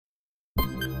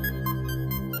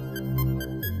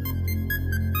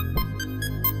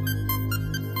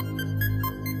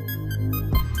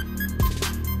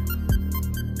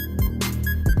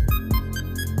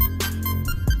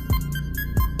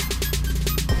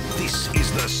This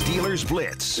is the Steelers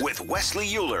Blitz with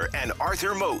Wesley Euler and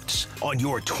Arthur Moats on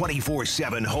your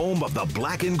 24/7 home of the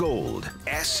black and gold,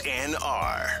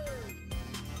 SNR.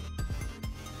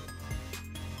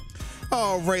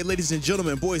 All right, ladies and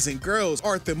gentlemen, boys and girls,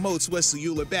 Arthur Moats, Wesley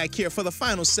Euler back here for the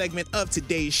final segment of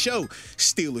today's show.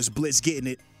 Steelers Blitz getting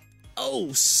it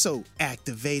so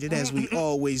activated as we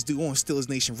always do on Steelers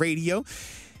Nation Radio.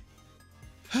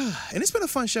 And it's been a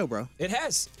fun show, bro. It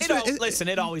has. Listen,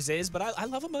 it always is, but I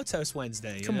love a Motos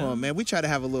Wednesday. Come on, man. We try to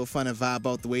have a little fun and vibe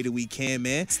out the way that we can,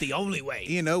 man. It's the only way.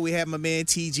 You know, we had my man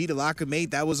TG, the locker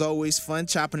mate. That was always fun,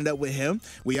 chopping it up with him.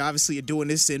 We obviously are doing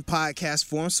this in podcast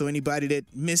form, so anybody that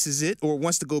misses it or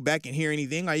wants to go back and hear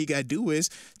anything, all you got to do is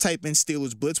type in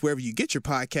Steelers Blitz wherever you get your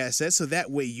podcast at, so that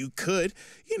way you could,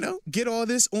 get all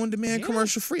this on-demand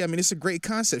commercial free. I mean, it's a great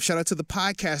concept. Shout out to the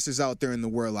podcasters out there in the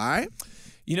world, all right?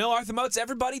 Arthur Moats,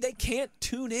 everybody, they can't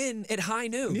tune in at high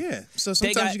noon. Yeah, so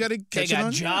sometimes you got to catch it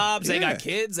on. They got jobs, they got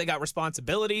kids, they got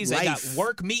responsibilities, they got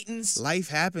work meetings. Life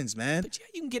happens, man. But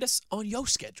you can get us on your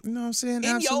schedule. You know what I'm saying?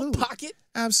 In your pocket.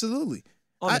 Absolutely.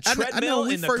 On the treadmill,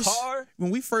 in the car.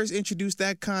 When we first introduced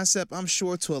that concept, I'm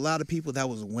sure to a lot of people that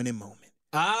was a winning moment.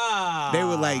 Ah. They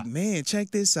were like, man, check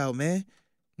this out, man.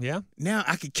 Yeah. Now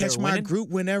I can catch my group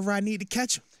whenever I need to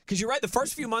catch them. Because you're right, the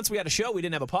first few months we had a show, we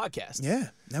didn't have a podcast. Yeah,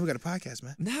 now we got a podcast,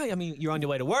 man. Now, you're on your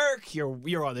way to work,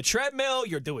 you're on the treadmill,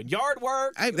 you're doing yard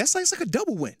work. That's like a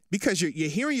double win because you're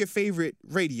hearing your favorite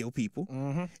radio people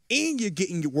and you're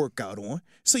getting your workout on,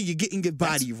 so you're getting your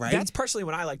body right. That's personally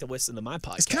when I like to listen to my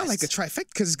podcast. It's kind of like a trifecta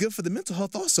because it's good for the mental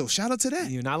health also. Shout out to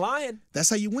that. You're not lying. That's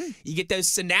how you win. You get those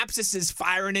synapses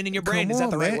firing in your brain. Is that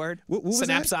the right word? What was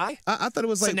Synapsi? That? I thought it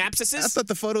was like synapses. I thought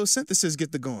the photosynthesis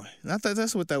get the going. I thought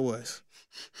that's what that was.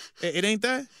 It ain't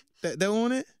that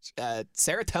on it?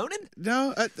 Serotonin?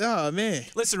 No. Oh man.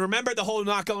 Listen, remember the whole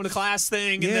not going to class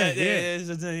thing?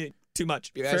 Yeah. Too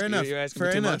much. You're Fair enough. You're asking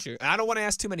me too much. I don't want to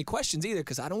ask too many questions either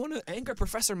because I don't want to anger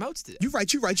Professor Moats today. You're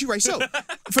right. So,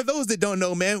 for those that don't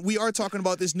know, man, we are talking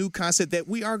about this new concept that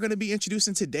we are going to be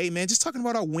introducing today, man. Just talking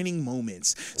about our winning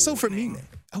moments. So for me, man.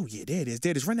 Oh yeah, there it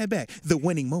is. Run that back. The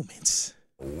winning moments.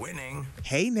 Winning.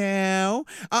 Hey now.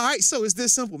 All right. So it's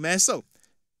this simple, man. So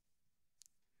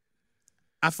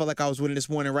I felt like I was winning this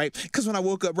morning, right? Because when I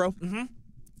woke up, bro,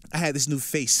 I had this new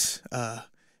face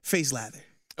lather.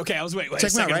 Okay, I was wait Check a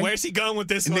second. Out, right? Where's he going with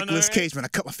this one? Nicolas Cage, man. I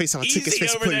cut my face off. I took his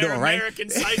face and put it on, right? American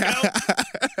Psycho.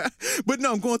 But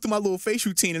no, I'm going through my little face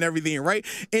routine and everything, right?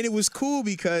 And it was cool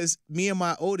because me and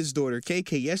my oldest daughter,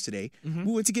 KK, yesterday,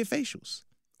 we went to get facials.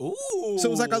 Ooh. So it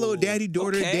was like our little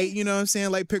daddy-daughter date, you know what I'm saying?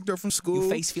 Like picked her up from school.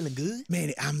 Your face feeling good?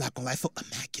 Man, I'm not going to lie. I felt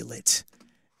immaculate.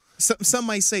 Some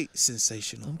might say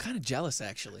sensational. I'm kind of jealous,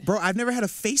 actually. Bro, I've never had a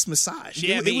face massage.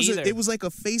 Yeah, me either. It was like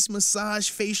a face massage,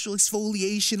 facial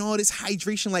exfoliation, all this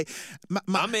hydration. Like,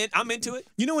 I'm into it.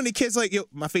 You know when the kid's like, yo,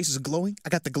 my face is glowing? I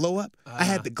got the glow up. I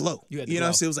had the glow. You had the know glow. what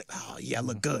I'm saying? It was like, oh, yeah, I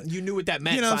look good. You knew what that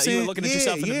meant. You know what I'm saying? You were looking at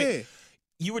yourself in the mirror.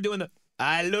 You were doing the,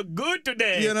 I look good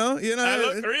today. You know. I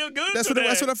look real good that's today.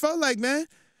 That's what I felt like, man.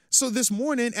 So this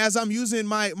morning, as I'm using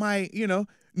my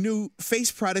new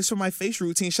face products for my face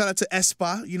routine. Shout out to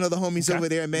Espa, the homies over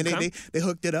there, man. They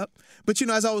hooked it up. But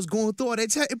as I was going through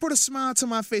it, it brought a smile to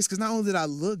my face because not only did I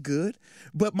look good,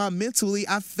 but mentally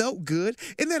I felt good.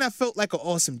 And then I felt like an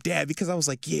awesome dad because I was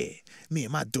like, yeah, me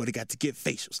and my daughter got to get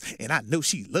facials. And I know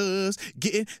she loves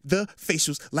getting the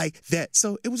facials like that.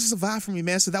 So it was just a vibe for me,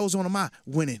 man. So that was one of my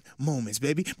winning moments,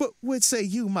 baby. But what say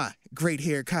you, my great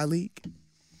hair colleague?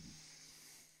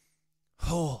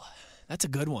 Oh, that's a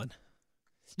good one.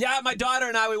 Yeah, my daughter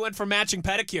and we went for matching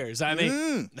pedicures. I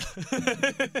mean,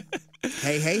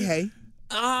 Hey.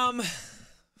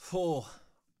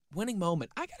 Winning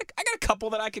moment. I got a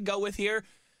couple that I could go with here,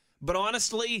 but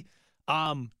honestly,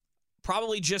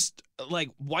 probably just like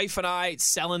wife and I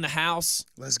selling the house.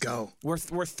 Let's go. We're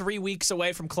 3 weeks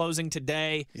away from closing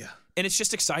today. Yeah, and it's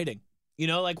just exciting.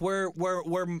 Like we're.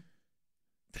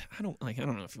 I don't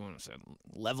know if you want to say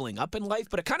leveling up in life,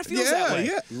 but it kind of feels that way.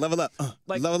 Yeah, level up.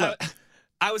 Level up.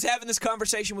 I was having this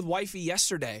conversation with wifey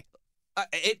yesterday.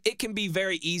 It can be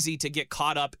very easy to get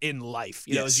caught up in life,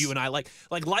 as you and I like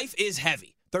life is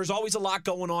heavy. There's always a lot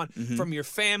going on from your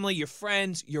family, your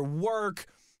friends, your work,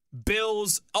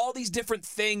 bills, all these different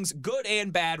things, good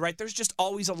and bad, right? There's just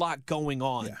always a lot going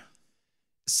on. Yeah.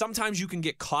 Sometimes you can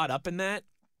get caught up in that,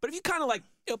 but if you kind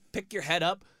of pick your head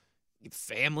up,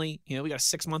 family, we got a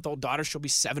 6-month-old daughter. She'll be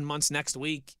 7 months next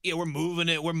week. We're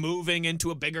moving into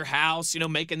a bigger house,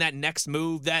 making that next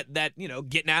move, that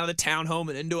getting out of the townhome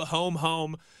and into a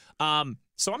home.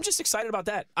 So I'm just excited about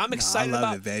that. I'm excited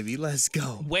about it, baby. Let's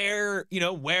go. Where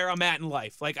I'm at in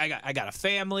life. Like I got a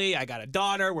family, I got a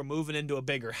daughter. We're moving into a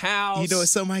bigger house. You know what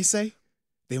some might say?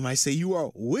 They might say you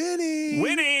are winning.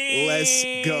 Winning. Let's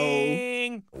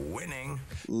go. Winning.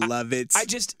 Love it. I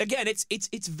just, again,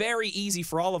 it's very easy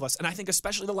for all of us, and I think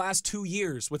especially the last 2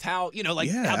 years with how, you know, like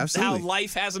how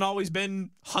life hasn't always been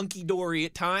hunky dory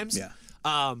at times. Yeah.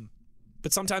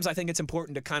 But sometimes I think it's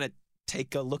important to kind of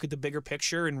take a look at the bigger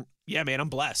picture, and yeah, man, I'm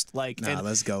blessed.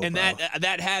 Let's go. And bro.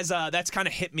 that's kind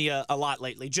of hit me a lot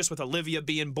lately, just with Olivia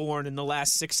being born in the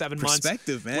last 6-7 months.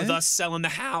 Perspective, man. With us selling the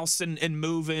house and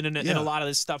moving and a lot of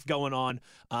this stuff going on.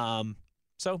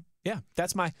 So yeah,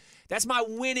 that's my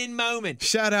winning moment.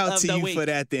 Shout out to you week. for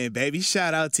that, then, baby.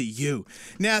 Shout out to you.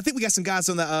 Now I think we got some guys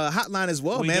on the hotline as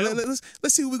well, man.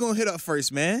 Let's see who we're gonna hit up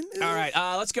first, man. All right,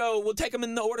 let's go. We'll take them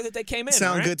in the order that they came in.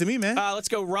 Sound good to me, man. Let's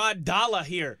go. Rod Dalla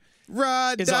here.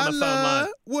 Rod is on the phone line.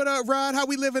 What up, Rod? How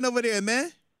we living over there, man?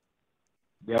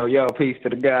 Yo, peace to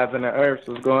the guys in the earth.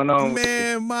 What's going on?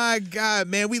 Man, my God,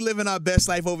 man, we living our best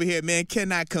life over here, man.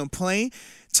 Cannot complain.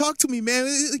 Talk to me, man.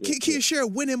 Can you share a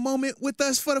winning moment with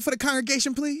us for the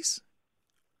congregation, please?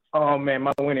 Oh, man,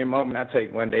 my winning moment, I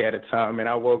take one day at a time. And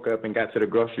I woke up and got to the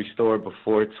grocery store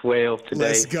before 12 today.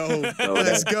 Let's go. So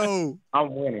Let's go.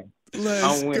 I'm winning.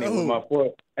 Let's I'm winning go.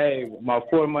 with my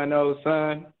 4-month-old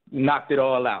son. Knocked it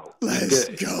all out. Let's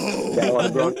Good. go. Got all the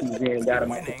groceries in, got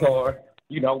him out the car.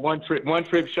 You know, one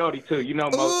trip shorty too. You know,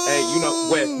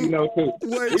 Wes, you know too.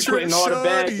 We putting all the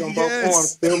bags on both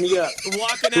arms. Fill me up.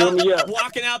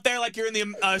 Walking out there like you're in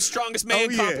the strongest man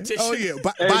competition. Oh yeah.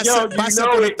 Bicep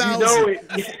on 1,000.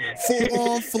 Full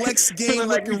on flex game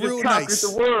like looking you real just nice.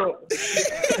 The world.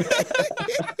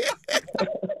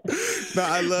 No,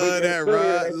 I love that,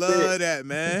 Rod. Love that,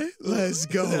 man. Let's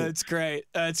go. That's great.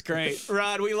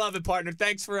 Rod, we love it, partner.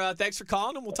 Thanks for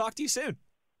calling, and we'll talk to you soon.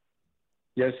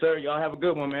 Yes, sir. Y'all have a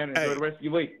good one, man. Enjoy the rest of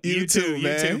your week. You too,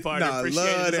 man. You too, partner. Appreciate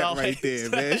love it that always. right there,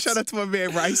 man. Shout out to my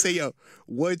man, right? Say, yo,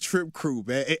 One Trip Crew,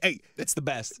 man. Hey, it's the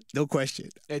best. No question.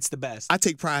 It's the best. I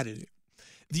take pride in it.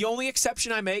 The only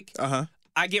exception I make,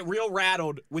 I get real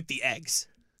rattled with the eggs.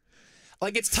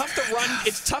 Like it's tough to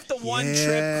one trip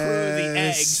crew the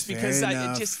eggs because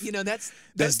I just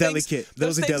that's delicate.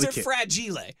 Those are things delicate. Are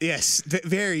fragile. Yes,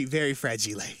 very very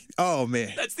fragile. Oh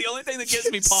man, that's the only thing that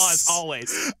gives me pause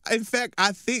always. In fact,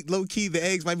 I think low key the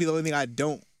eggs might be the only thing I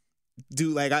don't do.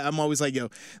 Like I'm always like, yo,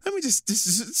 let me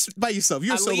just by yourself.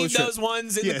 You're a solo trip. I leave those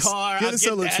ones in the car. You're the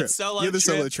solo trip. You're the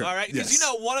solo trip. All right, because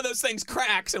one of those things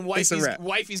cracks, and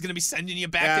wifey's gonna be sending you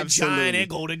back a giant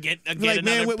eggle to get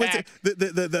another pack.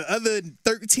 The other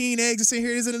 13 eggs that's in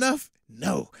here isn't enough.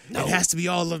 No, it has to be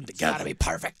all of them together. It's gotta be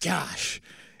perfect. Gosh.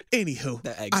 Anywho,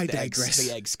 I digress.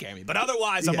 The eggs scare me, but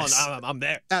otherwise, I'm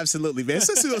there. Absolutely, man.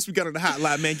 So let's see what else we got on the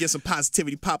hotline, man. Get some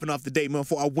positivity popping off the day, man,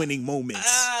 for our winning moments.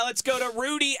 Let's go to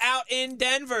Rudy out in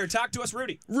Denver. Talk to us,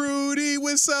 Rudy. Rudy,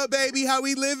 what's up, baby? How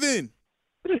we living?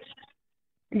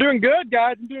 I'm doing good,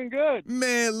 guys. I'm doing good.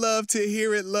 Man, love to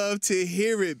hear it. Love to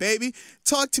hear it, baby.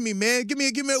 Talk to me, man. Give me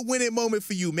a winning moment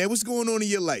for you, man. What's going on in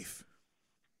your life?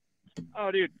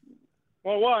 Oh, dude.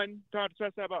 Well, one, trying to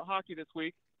stress out about hockey this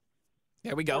week.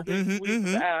 There we go. The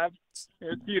Avs.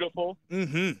 It's beautiful.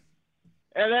 Mm-hmm.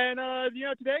 And then,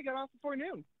 today I got off before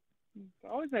noon. It's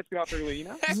always nice to be off early,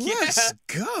 Let's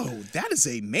go. That is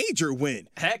a major win.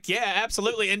 Heck yeah,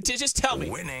 absolutely. And just tell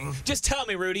me,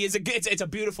 Rudy, it's a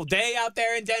beautiful day out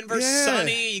there in Denver,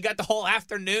 sunny. You got the whole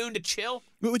afternoon to chill.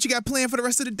 What you got planned for the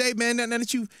rest of the day, man? Now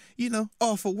that you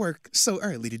off of work so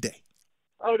early today.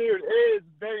 Oh, dude, it is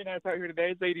very nice out here today.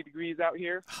 It's 80 degrees out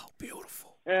here. Oh, beautiful.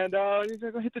 And he's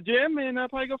going to hit the gym and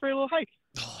probably go for a little hike.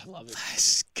 Oh, I love it.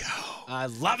 Let's go. I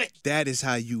love it. That is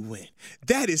how you win.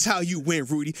 That is how you win,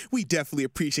 Rudy. We definitely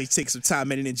appreciate you taking some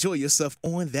time and enjoy yourself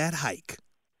on that hike.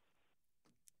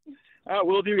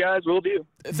 Will do, guys. Will do.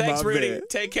 Thanks, Rudy.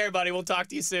 Take care, buddy. We'll talk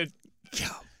to you soon. Yo.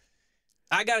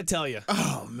 I got to tell you.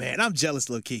 Oh, man. I'm jealous,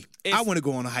 low-key. I want to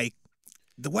go on a hike.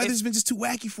 The weather's been just too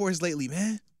wacky for us lately,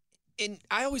 man. And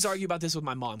I always argue about this with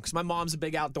my mom because my mom's a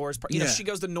big outdoors person. You know, she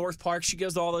goes to North Park. She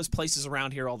goes to all those places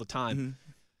around here all the time.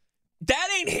 Mm-hmm. That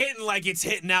ain't hitting like it's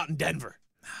hitting out in Denver.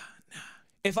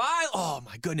 Nah. Oh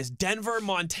my goodness, Denver,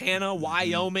 Montana,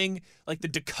 Wyoming, like the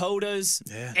Dakotas,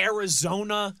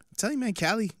 Arizona. I'm telling you, man,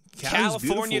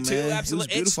 California too, man.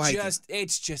 absolutely.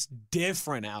 It's just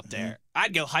different out there.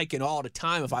 I'd go hiking all the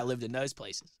time if I lived in those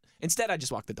places. Instead, I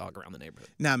just walk the dog around the neighborhood.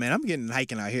 Nah, man, I'm getting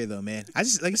hiking out here though, man.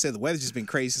 Like I said, the weather's just been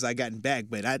crazy since I gotten back,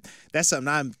 but that's something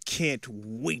I can't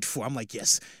wait for. I'm like,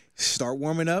 yes, start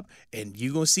warming up, and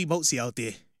you're gonna see Boatsy out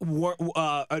there.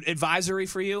 An advisory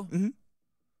for you.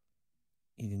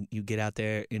 Mm-hmm. You get out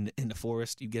there in the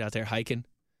forest. You get out there hiking.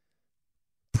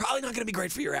 Probably not gonna be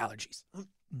great for your allergies.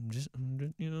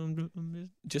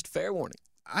 Just fair warning.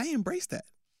 I embrace that.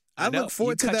 I look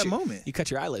forward to that moment. You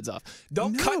cut your eyelids off.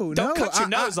 Don't cut your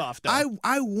nose off, though.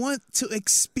 I want to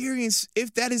experience,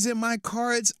 if that is in my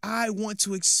cards, I want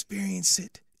to experience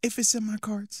it. If it's in my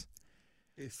cards.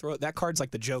 That card's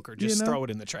like the Joker. Just throw it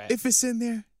in the trash. If it's in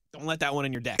there. Don't let that one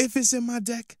in your deck. If it's in my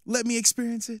deck, let me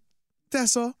experience it.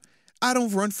 That's all. I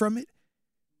don't run from it.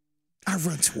 I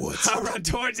run towards it. I run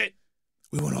towards it.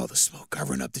 We want all the smoke. I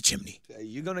run up the chimney.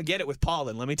 You're going to get it with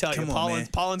Pollen, let me tell you.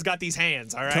 Pollen's got these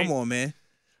hands, all right? Come on, man.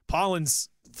 Pollen's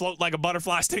float like a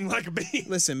butterfly, sting like a bee.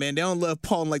 Listen, man, they don't love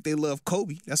Pollen like they love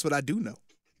Kobe. That's what I do know.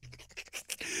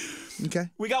 Okay.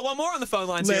 We got one more on the phone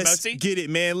lines here, Let's get it,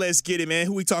 man. Let's get it, man.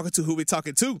 Who we talking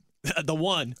to? The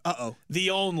one. Uh-oh.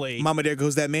 The only. Mama, there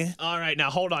goes that man. All right,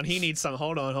 now hold on. He needs some.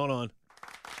 Hold on.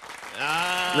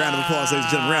 Round of applause, ladies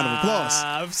and gentlemen. Round of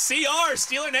applause. CR,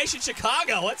 Steeler Nation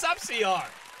Chicago. What's up, CR?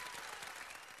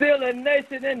 Steeler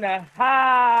Nation in the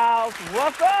house.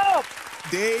 What's up?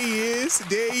 There he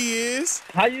is.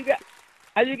 How you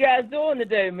guys doing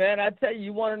today, man? I tell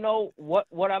you want to know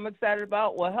what I'm excited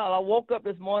about? Well, hell, I woke up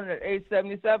this morning at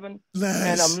 8:77,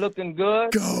 and I'm looking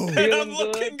good. Go. And I'm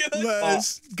looking good.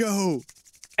 Let's go.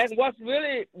 And what's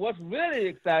really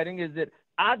exciting is that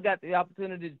I got the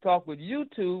opportunity to talk with you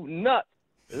two nuts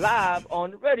live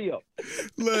on the radio.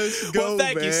 Let's go, well,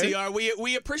 thank man. you, CR.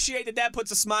 We appreciate that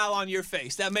puts a smile on your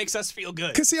face. That makes us feel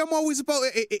good. Because, see, I'm always about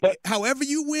however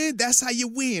you win, that's how you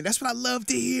win. That's what I love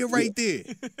to hear right there.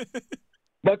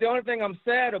 But the only thing I'm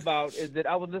sad about is that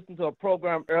I was listening to a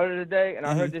program earlier today, and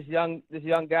I heard this young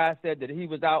guy said that he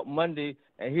was out Monday,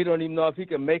 and he don't even know if he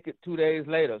can make it 2 days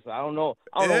later. So I don't know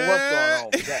what's going on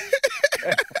with that.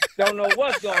 Don't know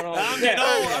what's going on. I'm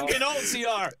getting old,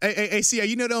 CR. Hey, CR,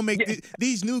 you know they don't make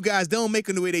these new guys. They don't make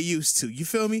them the way they used to. You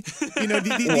feel me? You know,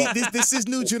 this is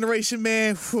new generation,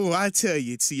 man. Whew, I tell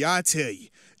you, CR, I tell you.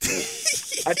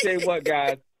 I tell you what,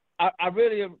 guys. I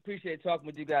really appreciate talking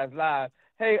with you guys live.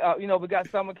 Hey, we got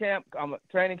summer camp,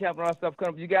 training camp, and all that stuff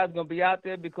coming up. You guys are gonna be out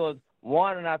there because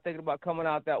Juan and I are thinking about coming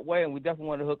out that way, and we definitely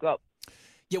want to hook up.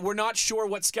 Yeah, we're not sure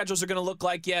what schedules are going to look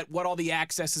like yet, what all the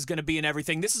access is going to be and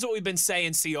everything. This is what we've been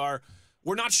saying, CR.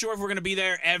 We're not sure if we're going to be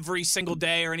there every single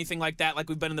day or anything like that like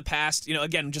we've been in the past. You know,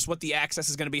 again, just what the access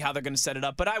is going to be, how they're going to set it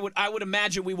up. But I would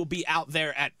imagine we will be out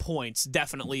there at points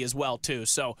definitely as well, too.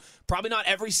 So probably not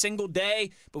every single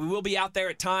day, but we will be out there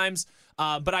at times.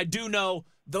 But I do know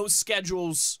those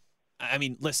schedules – I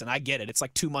mean, listen, I get it. It's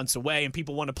like 2 months away, and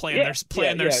people want to plan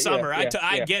their summer.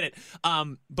 I get it.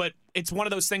 But it's one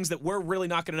of those things that we're really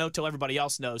not going to know till everybody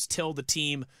else knows, till the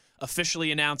team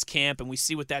officially announce camp and we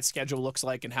see what that schedule looks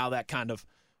like and how that kind of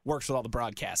works with all the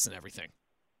broadcasts and everything.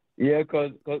 Yeah,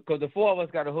 because the four of us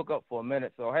got to hook up for a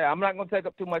minute. So, hey, I'm not going to take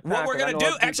up too much time. What we're going to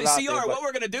do, actually, CR, what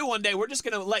we're going to do one day, we're just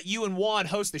going to let you and Juan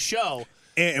host the show.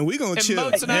 And we're going to chill.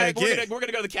 Moats and I, we're going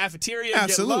to go to the cafeteria and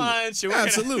get lunch. And we're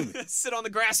going to sit on the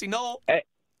grassy knoll.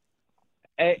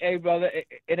 Hey, brother,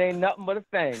 it ain't nothing but a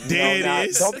thing. There it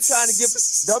is. Don't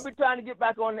be trying to get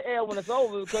back on the air when it's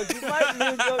over because you might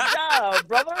lose your job,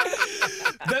 brother.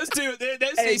 Those two,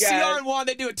 CR and Juan,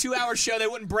 they do a 2-hour show. They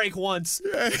wouldn't break once.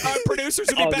 Our producers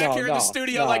would be back here in the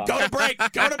studio like, go to break.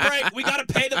 We got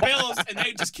to pay the bills. And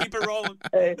they just keep it rolling.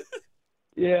 Hey,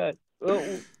 yeah.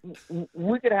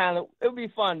 We could handle it. It'll be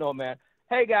fun, though, man.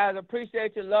 Hey, guys,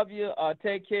 appreciate you. Love you.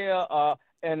 Take care.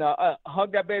 And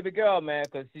hug that baby girl, man.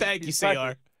 Thank you,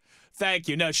 CR. Thank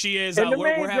you. No, she is.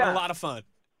 We're having a lot of fun.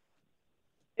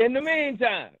 In the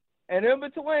meantime, and in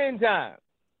between time,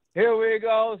 here we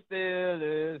go,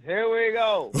 Steelers. Here we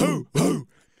go.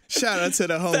 Shout out to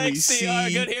the homies. Thanks,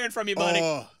 CR. Good hearing from you, buddy.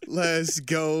 Oh, let's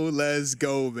go,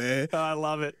 man. I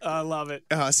love it.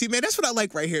 See, man, that's what I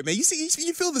like right here, man. You see,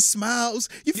 you feel the smiles.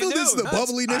 You feel the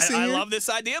bubbliness in here. I love this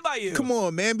idea by you. Come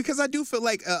on, man, because I do feel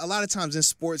like a lot of times in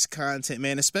sports content,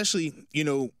 man, especially,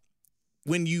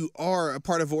 when you are a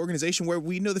part of an organization where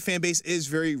we know the fan base is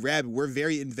very rabid, we're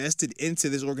very invested into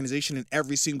this organization in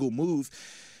every single move.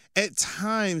 At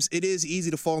times, it is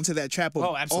easy to fall into that trap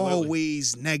of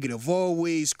always negative,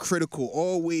 always critical,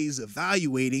 always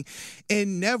evaluating,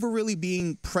 and never really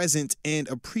being present and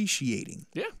appreciating.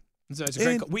 Yeah.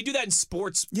 We do that in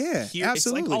sports. Yeah, here.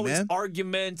 absolutely, it's like always man.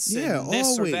 Arguments and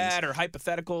this or that or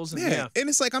hypotheticals. And, and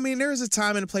it's like, there is a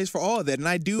time and a place for all of that, and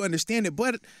I do understand it.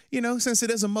 But, since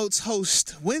it is a Moats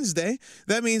host Wednesday,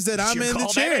 that means that I'm in the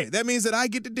chair. Baby. That means that I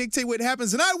get to dictate what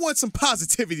happens, and I want some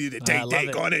positivity to take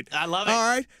on it. I love it.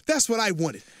 All right? That's what I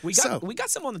wanted. We got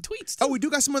some on the tweets, too. Oh, we do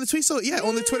got some on the tweets? So,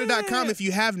 on the Twitter.com, if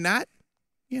you have not,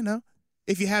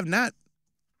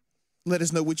 let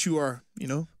us know what you are,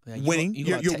 winning,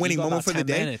 your winning moment for the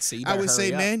day. Minutes, so I would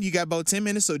say, up. man, you got about 10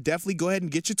 minutes, so definitely go ahead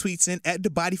and get your tweets in at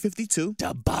TheBody52.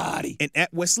 The Body. And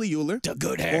at Wesley Euler. The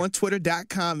good hair. On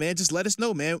Twitter.com, man. Just let us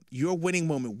know, man, your winning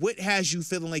moment. What has you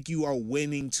feeling like you are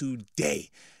winning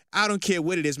today? I don't care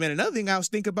what it is, man. Another thing I was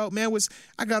thinking about, man, was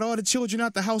I got all the children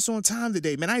out the house on time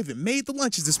today, man. I even made the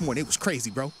lunches this morning. It was crazy,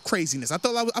 bro. Craziness. I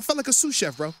felt like a sous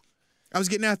chef, bro. I was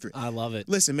getting after it. I love it.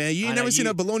 Listen, man, you ain't never seen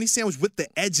a bologna sandwich with the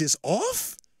edges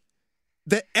off?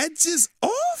 The edges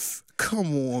off?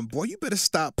 Come on, boy. You better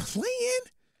stop playing.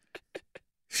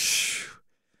 This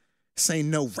ain't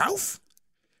no Ralph.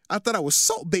 I thought I was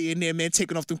Salt Bay in there, man,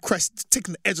 taking off them crusts,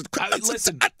 taking the edge of the crust.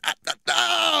 Listen,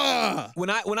 when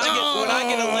I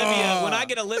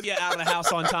get Olivia out of the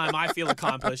house on time, I feel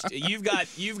accomplished. You've got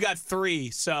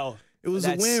 3, so it was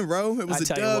a win, bro. It was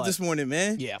a dub this morning,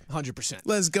 man. Yeah, 100%.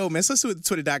 Let's go, man. So let's see what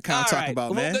Twitter.com talking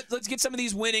about, man. Let's get some of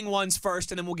these winning ones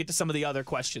first, and then we'll get to some of the other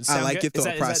questions. Sound I like good? your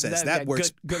thought process. That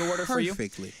works good order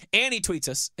perfectly. For you. Annie tweets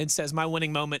us and says, my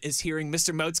winning moment is hearing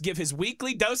Mr. Moats give his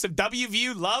weekly dose of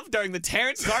WVU love during the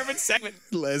Terrence Garvin segment.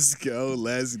 Let's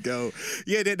go.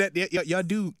 Yeah, y'all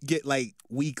do get like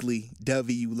weekly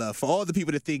W love. For all the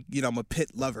people that think, I'm a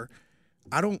Pitt lover,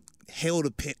 I don't hail the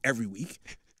Pitt every week.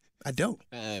 I don't.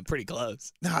 Pretty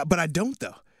close. Nah, but I don't,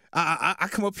 though. I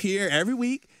come up here every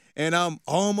week, and I'm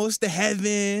almost to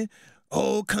heaven,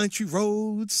 old country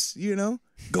roads,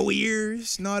 go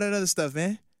ears, and all that other stuff,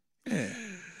 man. Yeah.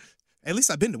 At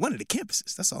least I've been to one of the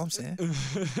campuses. That's all I'm saying.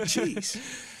 Jeez.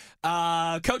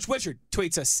 Coach Wichard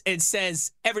tweets us and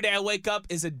says, every day I wake up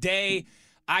is a day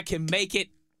I can make it.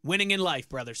 Winning in life,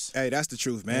 brothers. Hey, that's the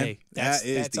truth, man. Hey,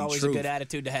 that's always a good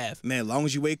attitude to have. Man, as long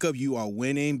as you wake up, you are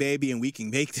winning, baby, and we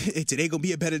can make today gonna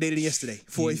be a better day than yesterday.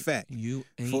 For a fact. You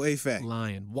ain't for a fact.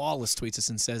 lying. Wallace tweets us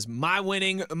and says, my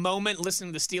winning moment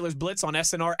listening to the Steelers Blitz on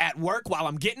SNR at work while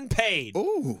I'm getting paid.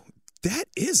 Oh, that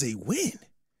is a win.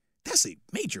 That's a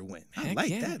major win. I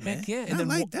like that, man. Heck yeah. And I then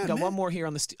like that, got man. one more here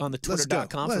on the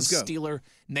Twitter.com from Steeler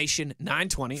Nation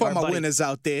 920. For my winners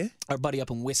out there. Our buddy up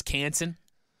in Wisconsin.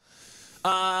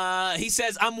 He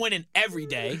says, I'm winning every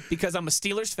day because I'm a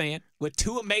Steelers fan with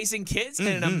 2 amazing kids and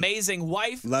an amazing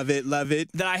wife. Love it.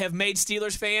 That I have made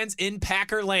Steelers fans in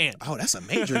Packer land. Oh, that's a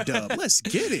major dub. Let's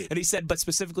get it. And he said, but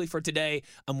specifically for today,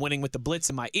 I'm winning with the Blitz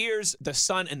in my ears, the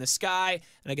sun in the sky,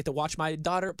 and I get to watch my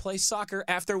daughter play soccer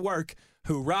after work.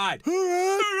 Hoorah.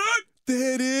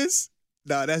 There it is.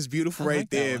 No, that's beautiful right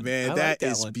there, man. That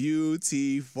is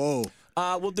beautiful.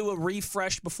 We'll do a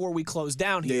refresh before we close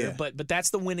down here, but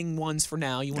that's the winning ones for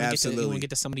now. You want to get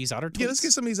to some of these other tweets? Yeah, let's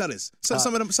get some of these others.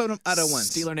 Some of them other ones.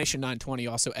 Steeler Nation 920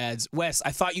 also adds, Wes,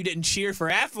 I thought you didn't cheer for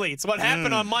athletes. What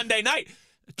happened on Monday night?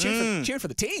 Cheer for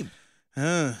the team.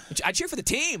 I cheer for the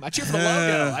team. I cheer for the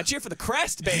logo. I cheer for the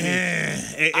crest,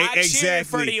 baby. I cheer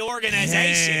for the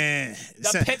organization.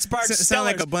 The Pittsburgh Steelers. Sound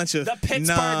like a bunch of the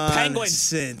Pittsburgh nonsense. Penguins.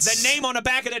 The name on the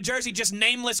back of the jersey, just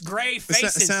nameless gray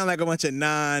faces. Sound like a bunch of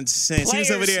nonsense. Players,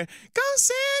 he was over there. Go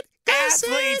Sid. Go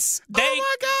athletes, Sid. Oh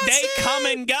my God, they Sid. come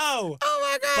and go. Oh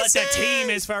my God, but Sid. the team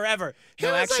is forever.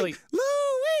 No, actually, like,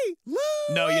 Louie.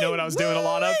 No, you know what I was doing a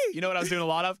lot of?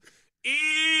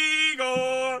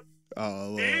 Igor. Oh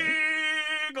Lord.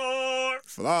 Igor.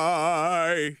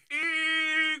 Fly.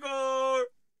 Igor.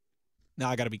 Now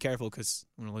I got to be careful because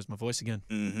I'm going to lose my voice again.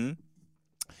 Mm-hmm.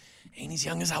 Ain't as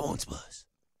young as I once was.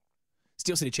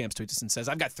 Steel City Champs tweets us and says,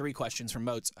 I've got 3 questions from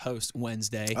Moats, host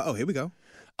Wednesday. Oh, here we go.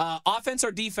 Offense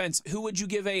or defense, who would you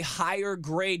give a higher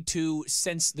grade to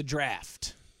since the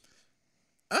draft?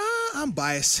 I'm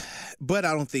biased, but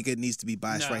I don't think it needs to be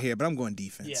biased right here, but I'm going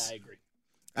defense. Yeah, I agree.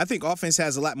 I think offense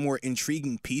has a lot more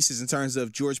intriguing pieces in terms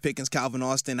of George Pickens, Calvin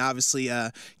Austin, obviously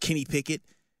Kenny Pickett.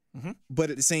 Mm-hmm. But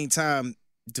at the same time,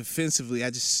 defensively,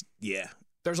 there's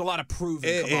a lot of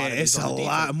proven commodities. It's a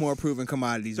lot more proven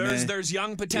commodities, man. There's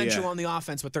young potential on the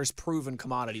offense, but there's proven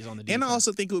commodities on the defense. And I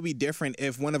also think it would be different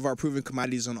if one of our proven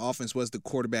commodities on offense was the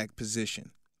quarterback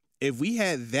position. If we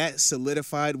had that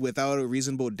solidified without a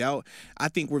reasonable doubt, I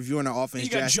think we're viewing our offense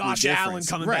drastically different. You got Josh Allen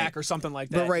coming back or something like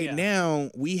that. But right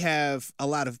now, we have a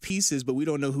lot of pieces, but we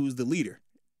don't know who's the leader.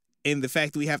 And the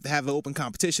fact that we have to have an open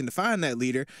competition to find that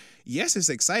leader, yes, it's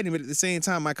exciting, but at the same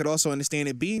time, I could also understand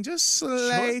it being just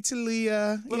slightly,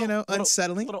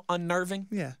 unsettling. A little unnerving.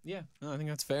 Yeah. Yeah, no, I think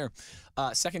that's fair.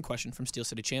 Second question from Steel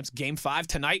City Champs. Game 5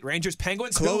 tonight,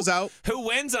 Rangers-Penguins. Close out. Who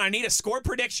wins? And I need a score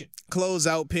prediction. Close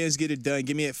out. Pens get it done.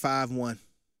 Give me at 5-1.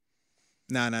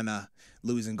 Nah.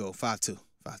 Lose and go. 5-2.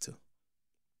 5-2.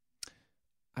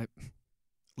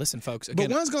 Listen, folks. Again,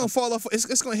 but one's going to fall off.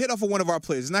 It's going to hit off of one of our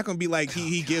players. It's not going to be like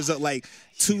he gives up like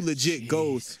 2 legit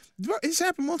goals. Bro, it's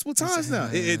happened multiple times now.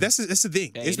 That's the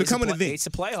thing. It's becoming a thing. It's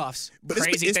the playoffs. But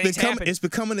Crazy things happen. It's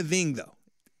becoming a thing, though.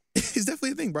 It's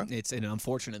definitely a thing, bro. It's an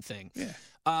unfortunate thing. Yeah.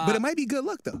 But it might be good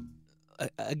luck, though.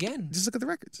 Again. Just look at the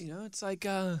records. It's like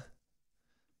as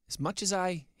much as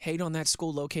I hate on that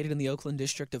school located in the Oakland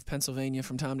district of Pennsylvania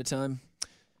from time to time,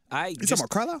 You talking about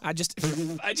Carlisle? I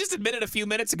just admitted a few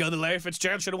minutes ago that Larry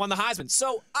Fitzgerald should have won the Heisman.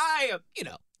 So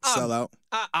Sell out.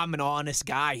 I'm an honest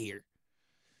guy here.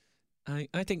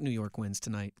 I think New York wins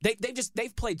tonight.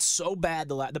 They've played so bad.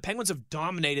 The Penguins have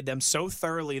dominated them so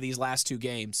thoroughly these last 2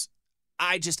 games.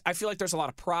 I feel like there's a lot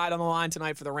of pride on the line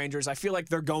tonight for the Rangers. I feel like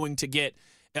they're going to get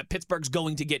Pittsburgh's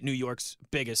going to get New York's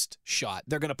biggest shot.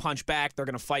 They're going to punch back. They're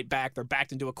going to fight back. They're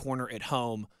backed into a corner at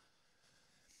home.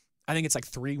 I think it's like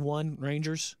 3-1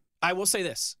 Rangers. I will say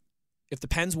this. If the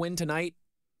Pens win tonight,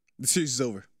 the series is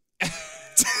over.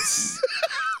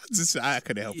 I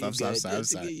couldn't help it. I'm sorry.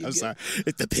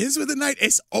 If the Pens win tonight,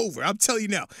 it's over. I'm telling you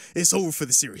now, it's over for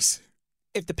the series.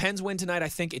 If the Pens win tonight, I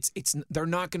think they're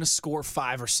not going to score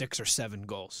 5 or 6 or 7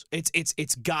 goals.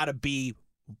 It's got to be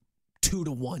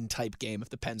 2-1 type game if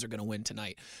the Pens are going to win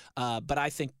tonight. But I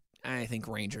think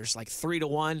Rangers like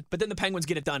 3-1. But then the Penguins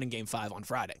get it done in Game 5 on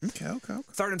Friday. Okay.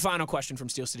 Third and final question from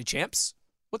Steel City Champs.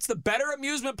 What's the better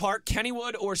amusement park,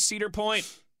 Kennywood or Cedar Point?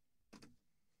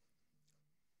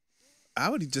 I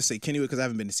would just say Kennywood because I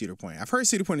haven't been to Cedar Point. I've heard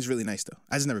Cedar Point is really nice though.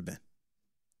 I just never been.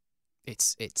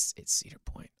 It's Cedar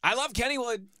Point. I love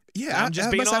Kennywood. Yeah, I'm just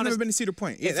being honest. I've never been to Cedar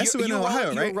Point. Yeah, that's the one in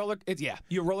Ohio, right?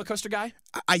 You're a roller coaster guy?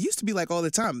 I used to be like all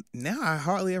the time. Now I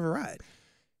hardly ever ride.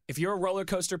 If you're a roller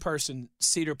coaster person,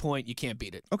 Cedar Point, you can't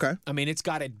beat it. Okay. I mean, it's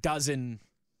got a dozen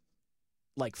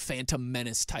like Phantom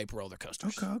Menace type roller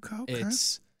coasters. Okay.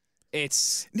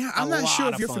 It's now I'm not sure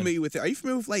if you're familiar with it. Are you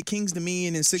familiar with like King's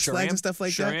Dominion and Six Flags and stuff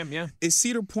like that? Sure am, yeah. Is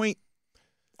Cedar Point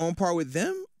on par with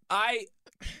them? I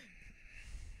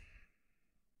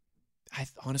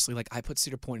honestly, I put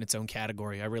Cedar Point in its own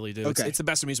category. I really do. Okay. It's the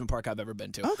best amusement park I've ever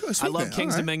been to. Okay, I love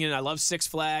King's Dominion. I love Six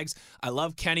Flags. I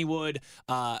love Kennywood.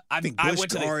 I went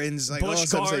to Gardens, Busch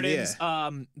Gardens.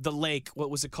 The lake. What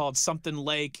was it called? Something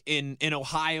Lake in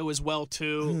Ohio as well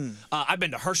too. I've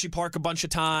been to Hershey Park a bunch of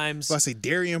times. Well, I say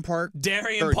Darien Park.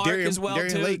 Darien Park as well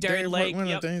too. Darien Lake.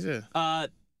 One of the things, yeah.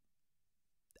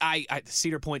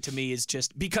 Cedar Point to me is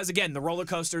just because again the roller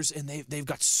coasters and they've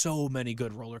got so many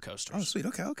good roller coasters. Oh, sweet.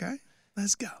 Okay.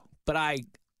 Let's go. But I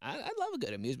love a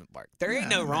good amusement park. There ain't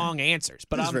no wrong answers.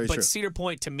 But true. Cedar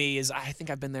Point to me is I think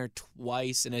I've been there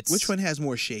twice and it's which one has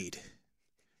more shade?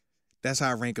 That's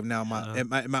how I rank them now.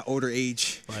 At my older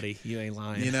age, buddy, you ain't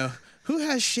lying. You know who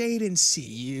has shade and sea?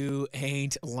 You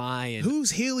ain't lying.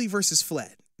 Who's hilly versus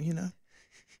flat? You know.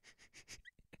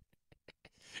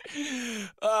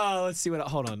 Oh, let's see what.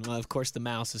 Hold on. Well, of course, the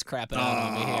mouse is crapping out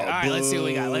on me here. All right, let's see what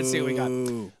we got. Let's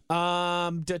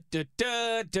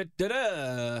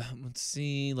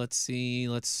see. Let's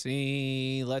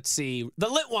see. The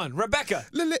lit one, Rebecca.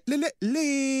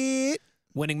 Lit.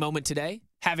 Winning moment today.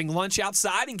 Having lunch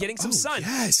outside and getting some sun.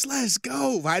 Yes, let's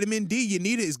go. Vitamin D, you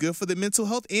need it. It's good for the mental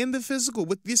health and the physical.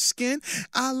 With your skin,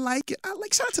 I like it.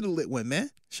 Shout out to the lit one, man.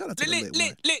 Shout out to the lit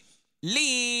one.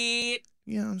 Lit.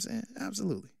 You know what I'm saying?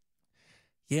 Absolutely.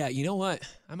 Yeah, you know what?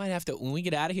 I might have to, when we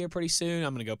get out of here pretty soon,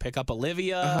 I'm going to go pick up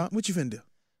Olivia. What you finna do?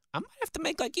 I might have to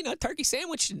make a turkey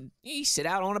sandwich and sit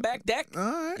out on the back deck. All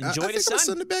right. Enjoy the sun. I think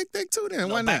I'm on the back deck too then.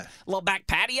 Why not? Little back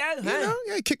patio, huh? You know,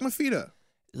 yeah, kick my feet up.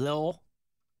 Little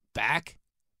back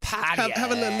patio.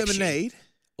 Have a little lemonade.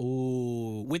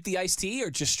 Ooh, with the iced tea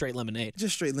or just straight lemonade?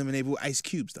 Just straight lemonade with ice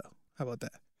cubes though. How about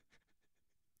that?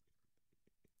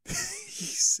 You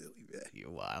silly man.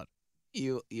 You're wild.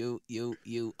 You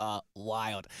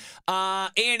wild.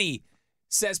 Annie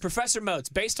says, Professor Moats,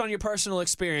 based on your personal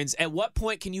experience, at what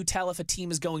point can you tell if a team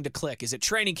is going to click? Is it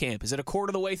training camp? Is it a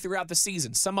quarter of the way throughout the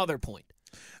season? Some other point?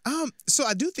 So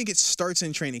I do think it starts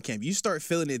in training camp. You start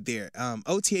feeling it there.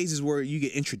 OTAs is where you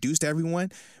get introduced to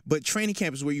everyone, but training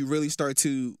camp is where you really start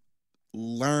to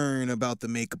learn about the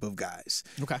makeup of guys.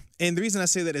 Okay. And the reason I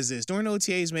say that is this. During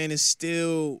OTAs, man, is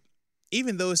still,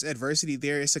 even though it's adversity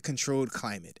there, it's a controlled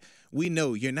climate. We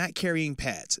know you're not carrying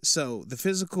pads. So the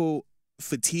physical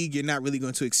fatigue you're not really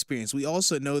going to experience. We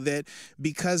also know that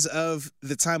because of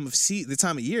the time of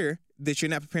year that you're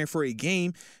not preparing for a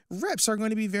game, reps are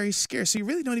going to be very scarce. So you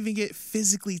really don't even get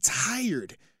physically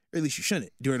tired. Or at least you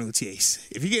shouldn't during OTAs.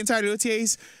 If you're getting tired of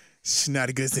OTAs, it's not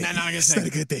a good thing. Not a good thing. It's not a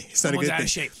good thing. It's not a good thing. Out of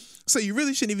shape. So you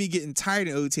really shouldn't even be getting tired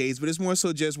of OTAs, but it's more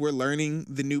so just we're learning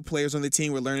the new players on the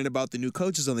team. We're learning about the new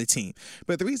coaches on the team.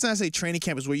 But the reason I say training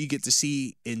camp is where you get to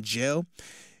see and gel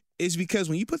is because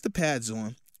when you put the pads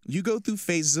on, You go through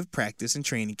phases of practice and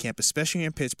training camp, especially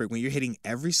in Pittsburgh, when you're hitting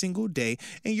every single day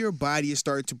and your body is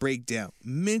starting to break down.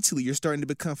 Mentally, you're starting to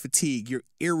become fatigued. You're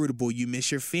irritable. You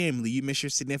miss your family. You miss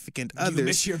your significant others. You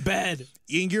miss your bed.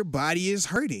 And your body is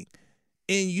hurting.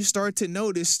 And you start to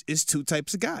notice it's two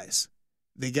types of guys.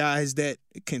 The guys that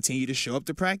continue to show up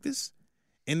to practice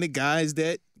and the guys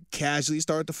that casually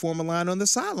start to form a line on the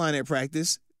sideline at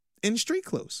practice in street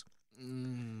clothes.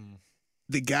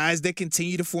 The guys that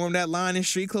continue to form that line in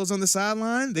street clothes on the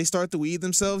sideline, they start to weed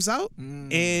themselves out.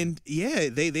 And, yeah,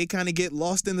 they kind of get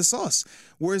lost in the sauce.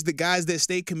 Whereas the guys that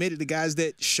stay committed, the guys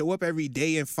that show up every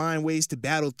day and find ways to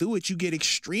battle through it, you get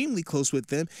extremely close with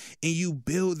them and you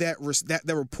build that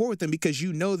rapport with them because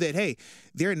you know that, hey,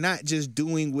 they're not just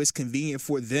doing what's convenient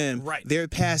for them. Right. They're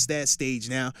past that stage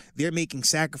now. They're making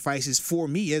sacrifices for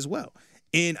me as well.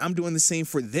 And I'm doing the same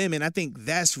for them. And I think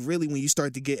that's really when you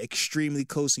start to get extremely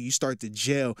close and you start to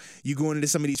gel. You go into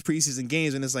some of these preseason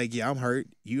games and it's like, yeah, I'm hurt.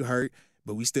 You hurt.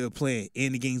 But we still playing.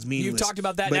 And the game's meaningless. You've talked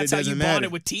about that. That's how you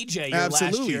bonded with TJ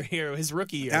last year here, his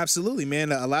rookie year. Absolutely,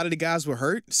 man. A lot of the guys were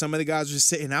hurt. Some of the guys were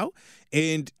sitting out.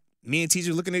 And me and TJ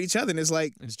are looking at each other, and it's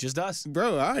like, it's just us.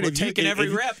 Bro, all right. We're taking every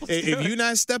rep. If you're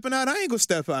not stepping out, I ain't going to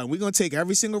step out. We're going to take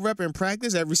every single rep in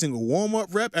practice, every single warm-up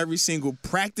rep, every single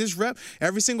practice rep,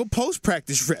 every single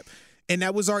post-practice rep. And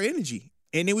that was our energy.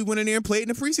 And then we went in there and played in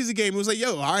the preseason game. It was like,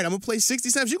 yo, all right, I'm going to play 60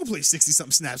 snaps. You can play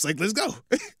 60-something snaps. Like, let's go.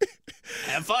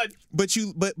 Have fun. But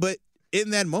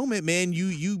in that moment, man,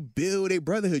 you build a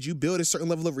brotherhood. You build a certain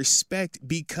level of respect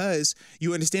because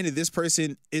you understand that this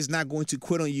person is not going to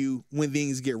quit on you when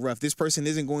things get rough. This person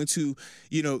isn't going to,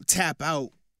 tap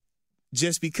out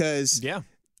just because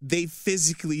they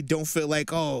physically don't feel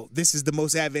like, oh, this is the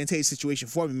most advantageous situation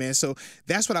for me, man. So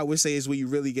that's what I would say is where you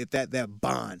really get that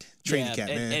bond training camp,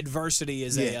 man. Adversity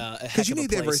is a heck of you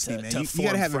need a place adversity, man. to You form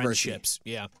gotta have friendships.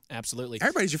 Yeah, absolutely.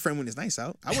 Everybody's your friend when it's nice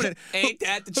out. I wouldn't. Ain't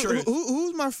that the truth?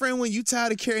 Who's my friend when you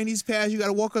tired of carrying these pads? You got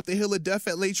to walk up the hill of death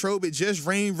at Latrobe. It just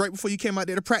rained right before you came out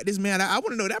there to practice, man. I want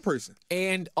to know that person.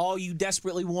 And all you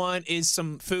desperately want is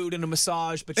some food and a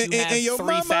massage, but you have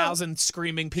 3,000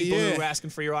 screaming people who are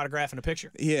asking for your autograph and a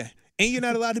picture. Yeah. And you're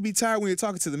not allowed to be tired when you're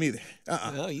talking to them either.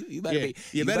 No, you better be.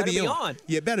 You better be on.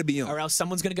 You better be on. Or else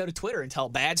someone's going to go to Twitter and tell a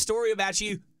bad story about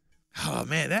you. Oh,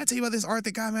 man, did I tell you about this Arthur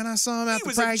guy, man? I saw him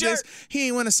after a practice. jerk. He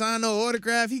ain't want to sign no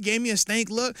autograph. He gave me a stank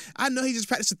look. I know he just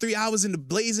practiced for 3 hours in the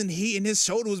blazing heat and his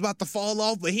shoulder was about to fall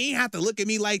off, but he ain't have to look at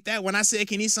me like that when I said,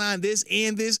 can he sign this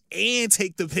and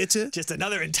take the picture? Just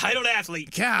another entitled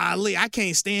athlete. Golly, I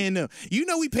can't stand him. You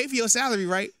know we pay for your salary,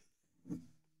 right?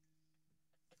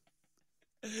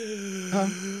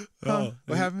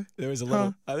 What happened? There was a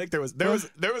little. I think there was a.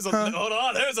 Hold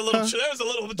on. There was a little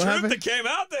truth that came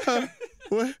out there.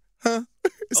 What?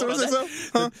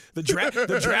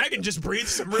 The dragon just breathed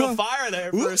some real fire there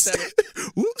for a second.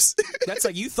 Whoops. That's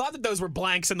like you thought that those were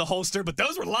blanks in the holster, but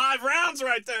those were live rounds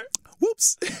right there.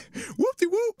 Whoops.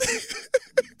 Whoop-de-whoop.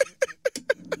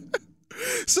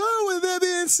 So, with that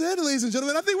being said, ladies and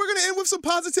gentlemen, I think we're going to end with some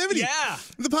positivity. Yeah.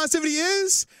 The positivity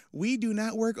is we do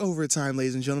not work overtime,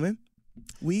 ladies and gentlemen.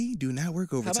 We do not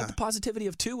work overtime. How about the positivity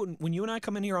of two? When you and I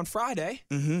come in here on Friday,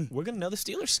 we're going to know the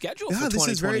Steelers' schedule for 2022. This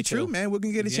is very true, man. We're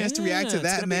going to get a chance to react to that,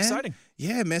 it's gonna man. Be exciting.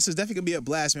 Yeah, man. So it's definitely going to be a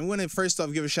blast, man. We want to first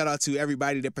off give a shout out to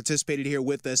everybody that participated here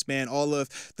with us, man. All of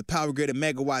the Power Grid and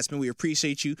Megawatts, man. We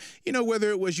appreciate you. Whether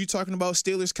it was you talking about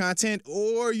Steelers content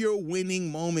or your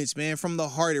winning moments, man, from the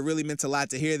heart. It really meant a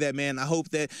lot to hear that, man. I hope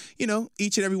that,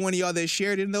 each and every one of y'all that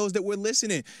shared it and those that were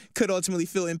listening could ultimately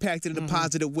feel impacted in a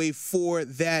positive way for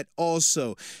that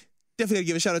also. Definitely got to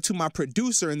give a shout out to my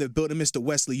producer in the building, Mr.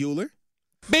 Wesley Euler.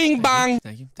 Bing bong.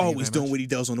 Thank you. Always doing what he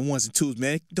does on the ones and twos,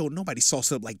 man. Don't nobody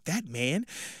sauce it up like that, man.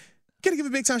 Gotta give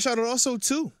a big time shout out also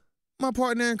to my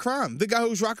partner in crime, the guy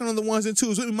who's rocking on the ones and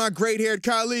twos with me, my great-haired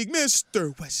colleague,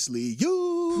 Mr. Wesley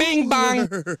Euler. Bing bong.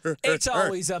 It's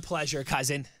always a pleasure,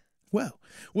 cousin. Well,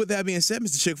 with that being said,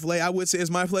 Mr. Chick-fil-A, I would say it's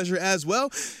my pleasure as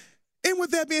well. And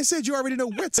with that being said, you already know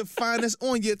where to find us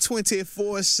on your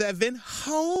 24/7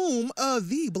 home of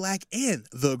the Black and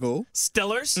the Gold.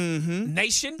 Steelers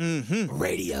Nation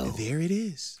Radio. There it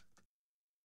is.